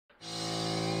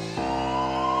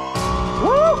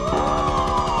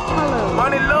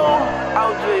Money Lou,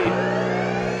 OG.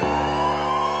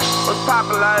 What's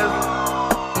poppin', Lazer?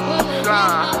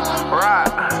 Slime,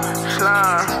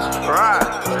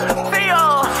 rock.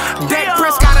 That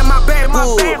Chris got in my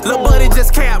backwood. Lil' buddy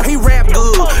just cap, he rap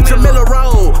good. Jamila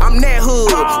Road, I'm that hood.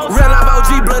 Real life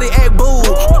OG, bloody egg boo.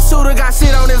 Shooter got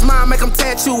shit on his mind, make him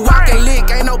tattoo. Walking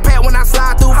lick, ain't no pat when I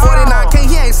slide through 49K.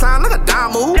 He ain't signed, look a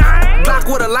dime move. Block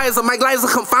with a laser, make Lazer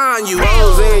come find you.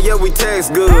 Rolls in, yeah, we tax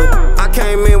good. I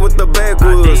came in with the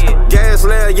backwoods. Gas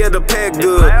lab, yeah, the pack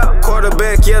good.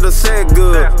 Quarterback, yeah, the sack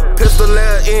good. Pistol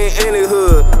lab in any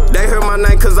hood. They heard my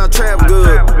name cause I trap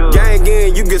good. Gang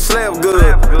in, you get slapped good.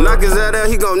 Knock his head out,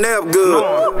 he gon' nap good.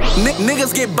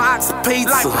 Niggas get boxed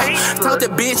pizza. Told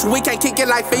that bitch we can't kick it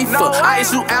like FIFA. I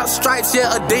issue out stripes,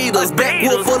 yeah, Adidas.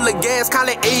 Backwood full of gas, call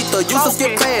it ether. Used to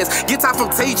skip class, get top from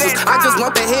teachers. I just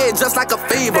want the head just like a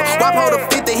fever. Wop hold a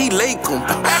 50, he leak him.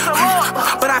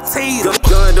 But I teed him.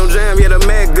 Gun don't jam, yeah, the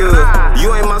Mac good.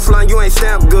 You ain't my slime, you ain't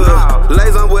stamp good.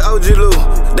 Lazer, I'm with OG Lou.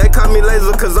 They call me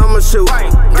Lazer cause I'ma shoot.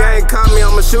 Gang call me,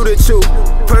 I'ma shoot at you.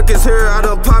 Perkins here, I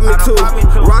done pop me too.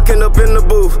 Rockin' up in the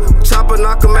booth. Chopper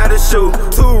knock him at his shoe.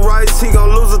 2 rights, he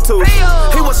gon' lose a tooth.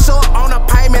 He was short on the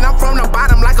pavement, I'm from the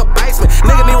bottom like a basement.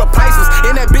 Nigga need replacements,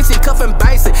 in that bitch he cuffin'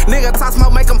 basic. Nigga talk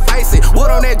smoke, make him face it.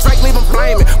 Wood on that Drake, leave him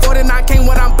flaming. 49 king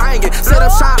when I'm banging. Set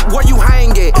up shop where you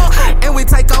hang it. And we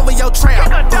take over your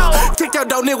trap. Kick your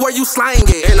dough, nigga, where you slang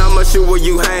it. And I'ma shoot where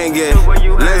you hang it.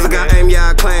 Lazer got aim,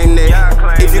 yeah, I claim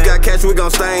that. If you got cash, we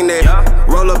gon' stain that.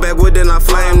 Roll up back with, then I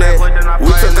flame that.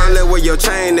 We took on that where your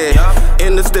chain at.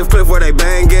 In the stiff clip where they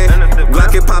bang it.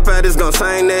 Glock it pop out, it's gon'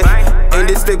 sing that. In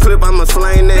this stiff clip, I'ma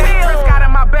slang that. Chris got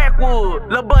in my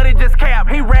backwood. Lil' buddy just cap,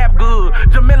 he rap good.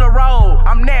 Jamila Road,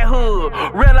 I'm that hood.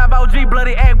 Real life OG,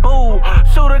 bloody egg boo.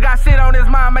 Shooter got shit on his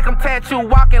mind, make him tattoo.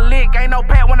 Walking lick, ain't no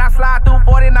pat when I slide through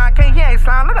 49K. He ain't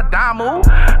signed, look a dime move.